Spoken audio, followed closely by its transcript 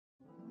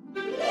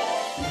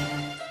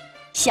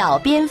小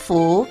蝙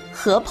蝠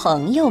和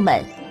朋友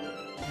们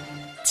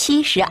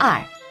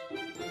72，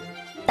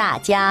大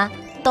家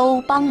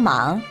都帮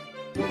忙。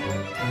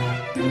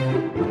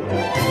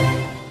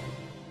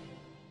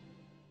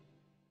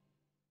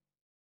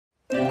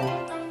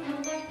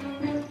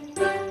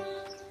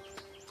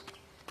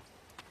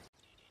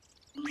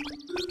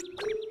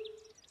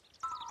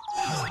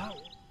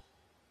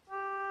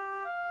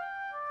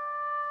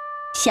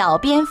小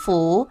蝙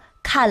蝠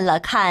看了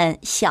看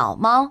小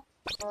猫，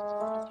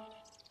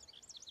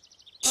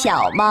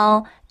小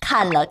猫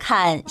看了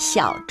看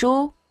小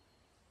猪，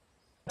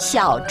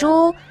小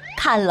猪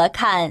看了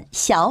看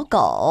小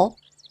狗。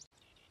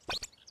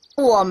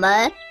我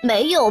们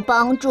没有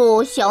帮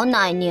助小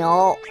奶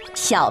牛，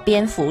小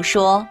蝙蝠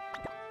说。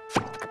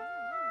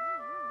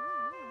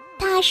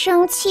它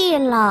生气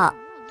了。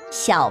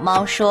小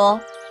猫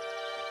说。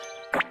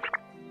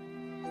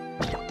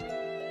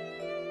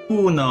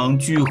不能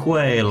聚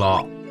会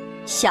了。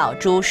小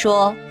猪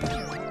说。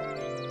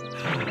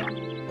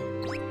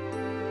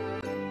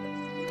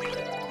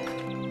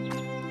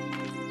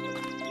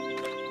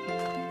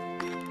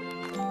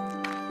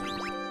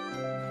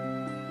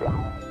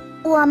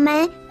我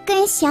们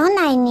跟小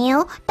奶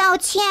牛道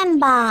歉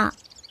吧。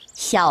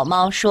小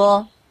猫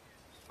说。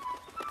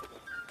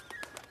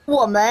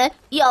我们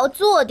要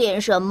做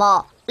点什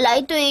么来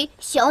对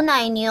小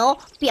奶牛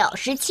表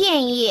示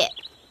歉意。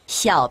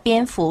小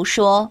蝙蝠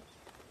说。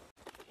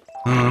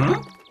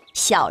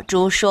小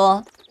猪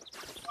说。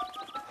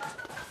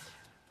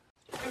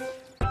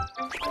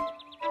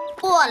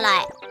过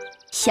来。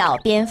小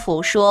蝙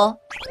蝠说。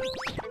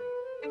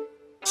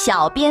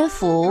小蝙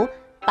蝠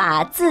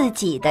把自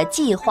己的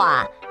计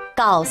划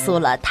告诉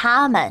了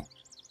他们。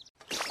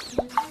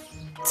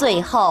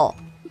最后，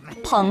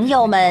朋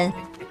友们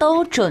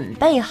都准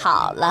备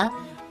好了。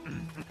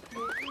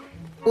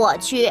我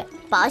去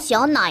把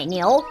小奶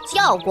牛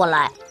叫过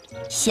来。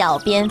小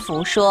蝙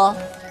蝠说。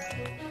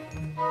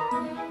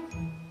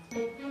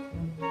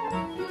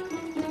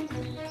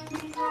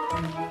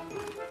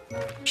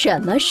什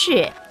么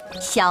事？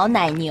小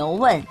奶牛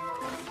问。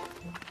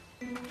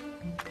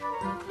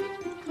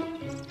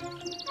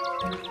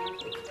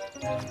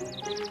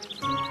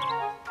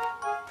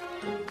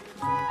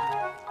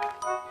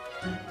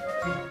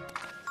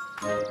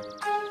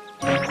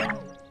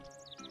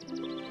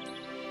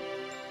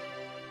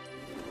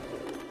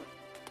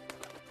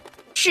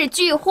是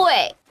聚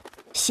会。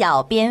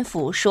小蝙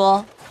蝠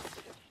说。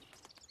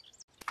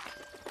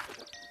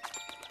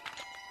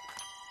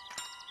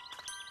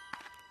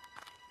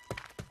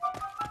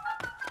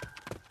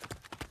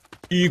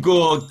一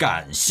个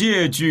感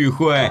谢聚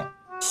会。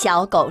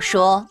小狗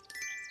说。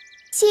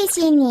谢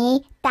谢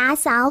你打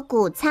扫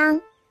谷仓。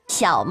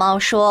小猫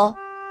说。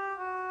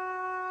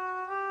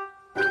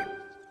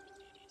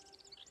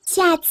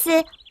下次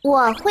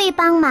我会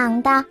帮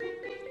忙的。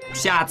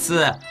下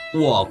次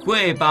我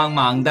会帮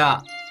忙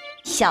的。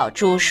小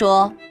猪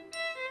说。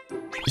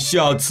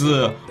下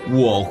次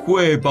我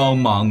会帮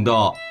忙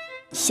的。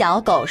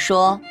小狗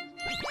说。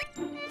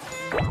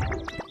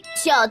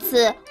下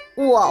次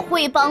我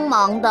会帮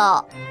忙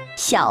的。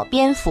小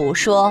蝙蝠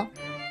说。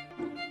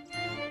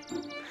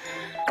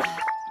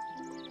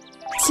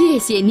谢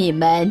谢你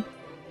们。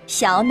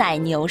小奶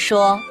牛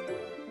说。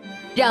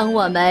让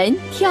我们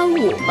跳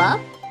舞吧。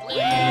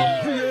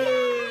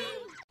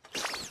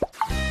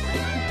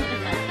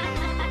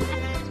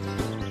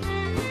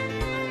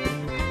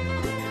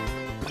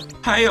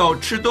还有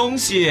吃东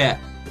西。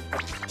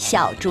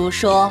小猪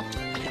说。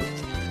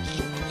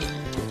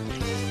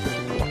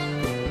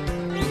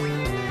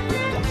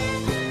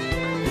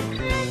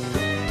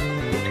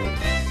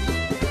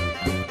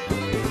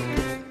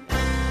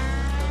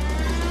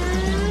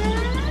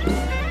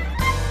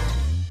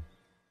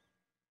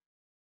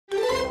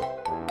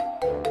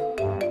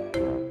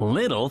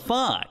Little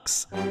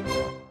Fox.